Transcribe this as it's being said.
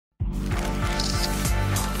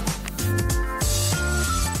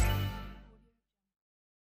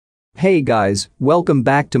Hey guys, welcome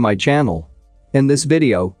back to my channel. In this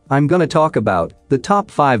video, I'm gonna talk about the top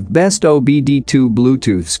 5 best Obd2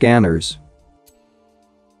 Bluetooth scanners.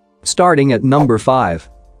 Starting at number 5.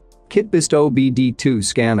 Kitbust Obd2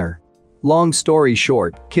 Scanner. Long story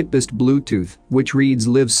short, Kitbust Bluetooth, which reads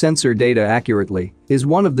live sensor data accurately, is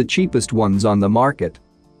one of the cheapest ones on the market.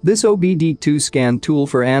 This Obd2 scan tool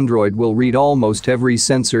for Android will read almost every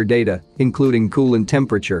sensor data, including coolant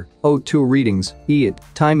temperature, O2 readings, EIT,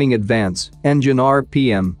 timing advance, engine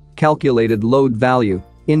RPM, calculated load value,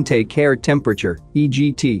 intake air temperature,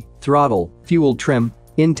 EGT, throttle, fuel trim,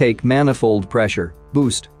 intake manifold pressure,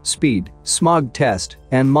 boost, speed, smog test,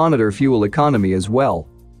 and monitor fuel economy as well.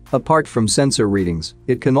 Apart from sensor readings,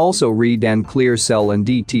 it can also read and clear cell and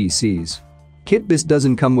DTCs. Kitbust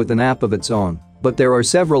doesn't come with an app of its own, but there are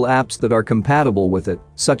several apps that are compatible with it,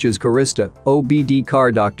 such as Carista, OBD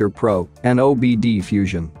Car Doctor Pro, and OBD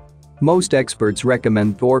Fusion. Most experts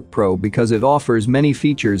recommend Torque Pro because it offers many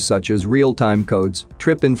features such as real-time codes,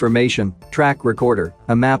 trip information, track recorder,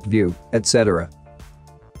 a map view, etc.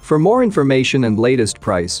 For more information and latest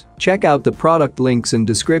price, check out the product links in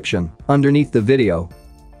description underneath the video.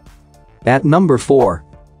 At number 4.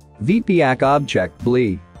 VPak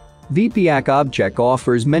Obd2. VPak Obd2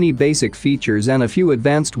 offers many basic features and a few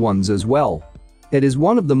advanced ones as well. It is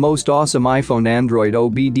one of the most awesome iPhone Android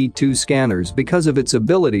Obd2 scanners because of its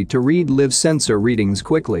ability to read live sensor readings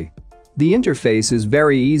quickly. The interface is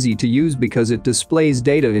very easy to use because it displays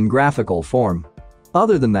data in graphical form.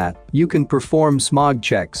 Other than that, you can perform smog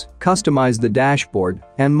checks, customize the dashboard,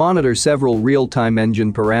 and monitor several real-time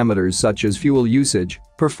engine parameters such as fuel usage,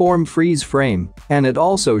 perform freeze frame, and it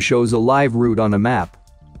also shows a live route on a map.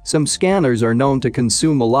 Some scanners are known to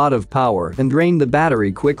consume a lot of power and drain the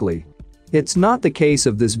battery quickly. It's not the case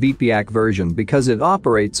of this VPak version because it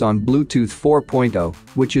operates on Bluetooth 4.0,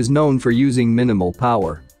 which is known for using minimal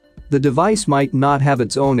power. The device might not have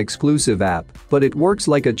its own exclusive app, but it works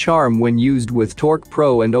like a charm when used with Torque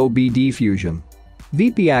Pro and OBD Fusion.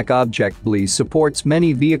 VPak Obd2 supports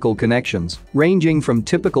many vehicle connections, ranging from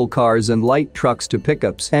typical cars and light trucks to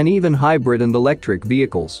pickups and even hybrid and electric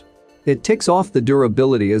vehicles. It ticks off the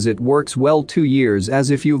durability as it works well 2 years as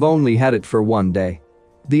if you've only had it for 1 day.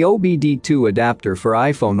 The Obd2 adapter for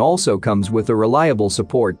iPhone also comes with a reliable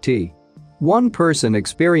support T. One person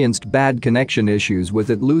experienced bad connection issues with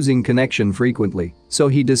it losing connection frequently, so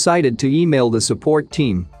he decided to email the support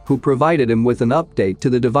team, who provided him with an update to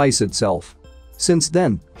the device itself. Since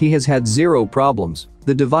then, he has had 0 problems.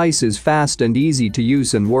 The device is fast and easy to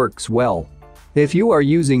use and works well. If you are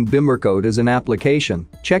using BimmerCode as an application,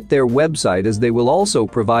 check their website as they will also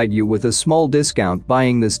provide you with a small discount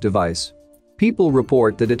buying this device. People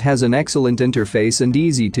report that it has an excellent interface and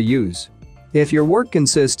easy to use. If your work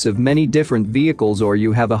consists of many different vehicles or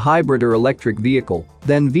you have a hybrid or electric vehicle,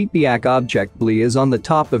 then VPak Obd2 is on the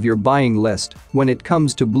top of your buying list when it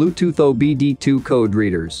comes to Bluetooth Obd2 code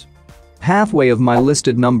readers. Halfway of my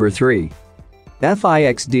listed number 3.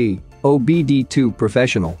 FIXD Obd2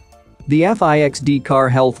 Professional. The FIXD car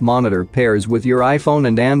health monitor pairs with your iPhone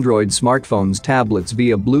and Android smartphones tablets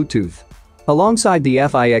via Bluetooth. Alongside the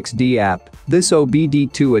FIXD app, this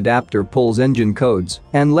Obd2 adapter pulls engine codes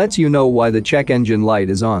and lets you know why the check engine light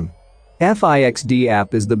is on. FIXD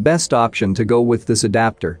app is the best option to go with this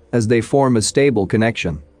adapter as they form a stable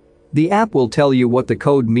connection. The app will tell you what the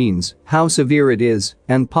code means, how severe it is,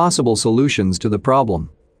 and possible solutions to the problem.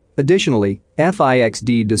 Additionally,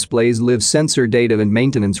 FIXD displays live sensor data and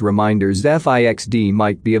maintenance reminders. FIXD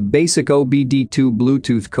might be a basic Obd2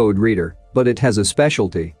 Bluetooth code reader, but it has a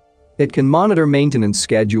specialty. It can monitor maintenance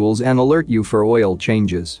schedules and alert you for oil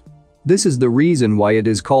changes. This is the reason why it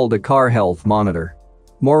is called a car health monitor.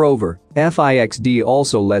 Moreover, FIXD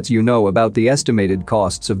also lets you know about the estimated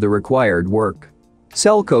costs of the required work.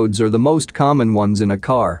 Cell codes are the most common ones in a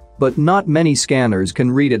car, but not many scanners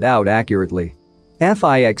can read it out accurately.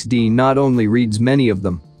 FIXD not only reads many of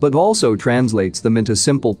them, but also translates them into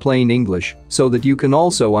simple plain English so that you can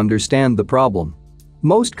also understand the problem.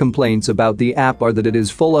 Most complaints about the app are that it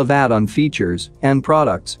is full of add-on features and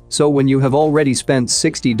products, so when you have already spent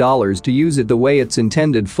 $60 to use it the way it's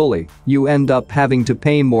intended fully, you end up having to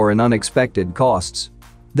pay more in unexpected costs.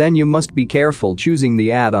 Then you must be careful choosing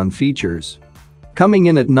the add-on features. Coming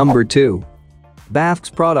in at number 2.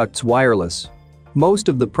 BAFTS Products Wireless. Most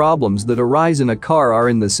of the problems that arise in a car are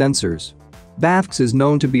in the sensors. BAFTS is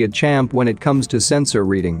known to be a champ when it comes to sensor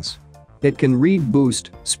readings. It can read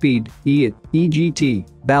boost, speed, EIT,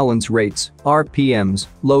 EGT, balance rates, RPMs,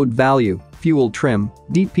 load value, fuel trim,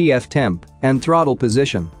 DPF temp, and throttle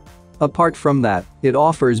position. Apart from that, it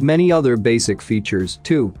offers many other basic features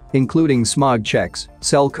too, including smog checks,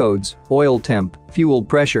 cell codes, oil temp, fuel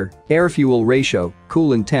pressure, air-fuel ratio,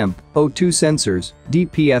 coolant temp, O2 sensors,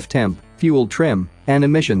 DPF temp, fuel trim, and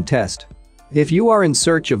emission test. If you are in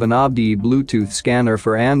search of an Obd2 Bluetooth scanner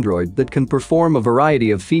for Android that can perform a variety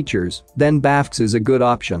of features, then BAFTS is a good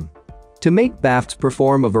option. To make BAFTS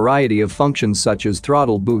perform a variety of functions such as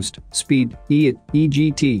throttle boost, speed, EIT,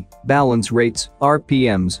 EGT, balance rates,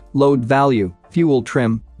 RPMs, load value, fuel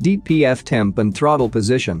trim, DPF temp and throttle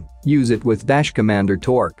position, use it with Dash Commander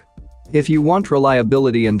Torque. If you want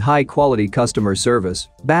reliability and high-quality customer service,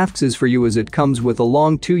 BAFTS is for you as it comes with a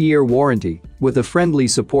long 2-year warranty, with a friendly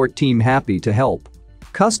support team happy to help.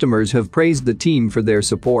 Customers have praised the team for their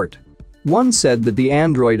support. One said that the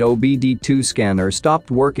Android Obd2 scanner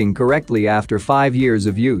stopped working correctly after 5 years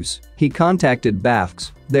of use. He contacted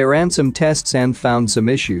BAFTS, they ran some tests and found some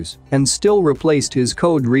issues, and still replaced his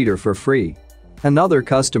code reader for free. Another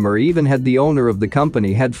customer even had the owner of the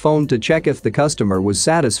company had phoned to check if the customer was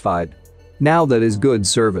satisfied. Now that is good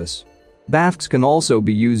service. BAFTS can also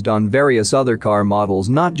be used on various other car models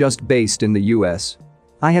not just based in the US.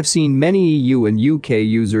 I have seen many EU and UK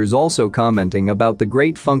users also commenting about the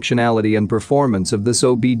great functionality and performance of this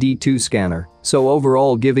Obd2 scanner, so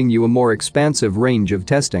overall giving you a more expansive range of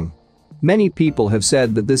testing. Many people have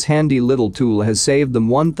said that this handy little tool has saved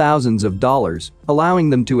them thousands of dollars,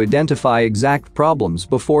 allowing them to identify exact problems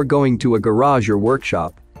before going to a garage or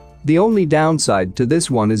workshop. The only downside to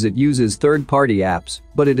this one is it uses third-party apps,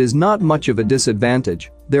 but it is not much of a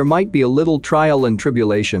disadvantage. There might be a little trial and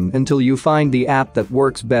tribulation until you find the app that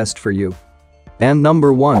works best for you. And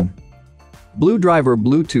number 1. BlueDriver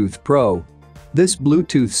Bluetooth Pro. This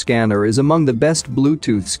Bluetooth scanner is among the best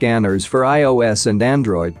Bluetooth scanners for iOS and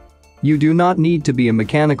Android. You do not need to be a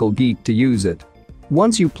mechanical geek to use it.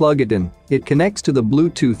 Once you plug it in, it connects to the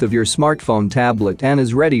Bluetooth of your smartphone tablet and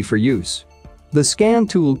is ready for use. The scan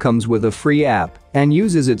tool comes with a free app and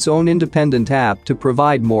uses its own independent app to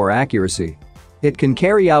provide more accuracy. It can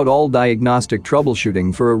carry out all diagnostic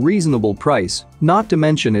troubleshooting for a reasonable price, not to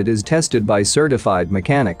mention it is tested by certified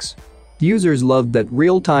mechanics. Users loved that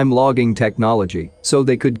real-time logging technology, so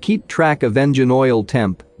they could keep track of engine oil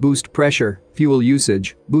temp, boost pressure, fuel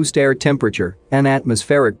usage, boost air temperature, and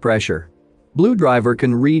atmospheric pressure. BlueDriver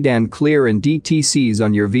can read and clear in DTCs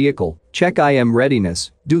on your vehicle, check IM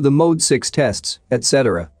readiness, do the Mode 6 tests,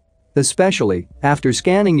 etc. Especially, after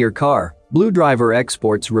scanning your car, BlueDriver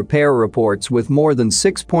exports repair reports with more than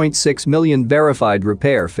 6.6 million verified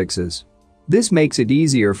repair fixes. This makes it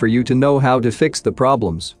easier for you to know how to fix the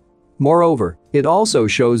problems. Moreover, it also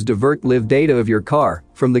shows divert live data of your car,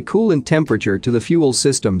 from the coolant temperature to the fuel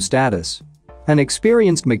system status. An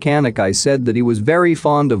experienced mechanic I said that he was very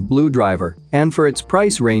fond of BlueDriver, and for its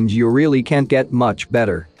price range you really can't get much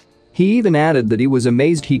better. He even added that he was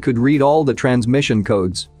amazed he could read all the transmission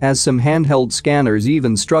codes, as some handheld scanners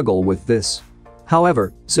even struggle with this.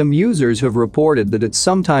 However, some users have reported that it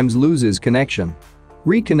sometimes loses connection.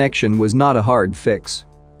 Reconnection was not a hard fix.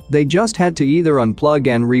 They just had to either unplug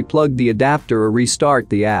and replug the adapter or restart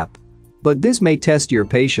the app. But this may test your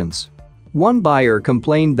patience. One buyer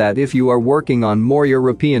complained that if you are working on more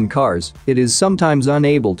European cars, it is sometimes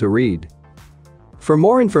unable to read. For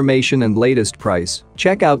more information and latest price,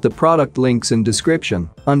 check out the product links in description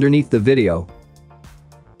underneath the video.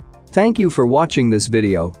 Thank you for watching this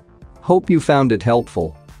video. Hope you found it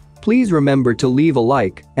helpful. Please remember to leave a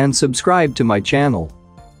like and subscribe to my channel.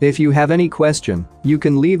 If you have any question, you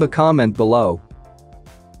can leave a comment below.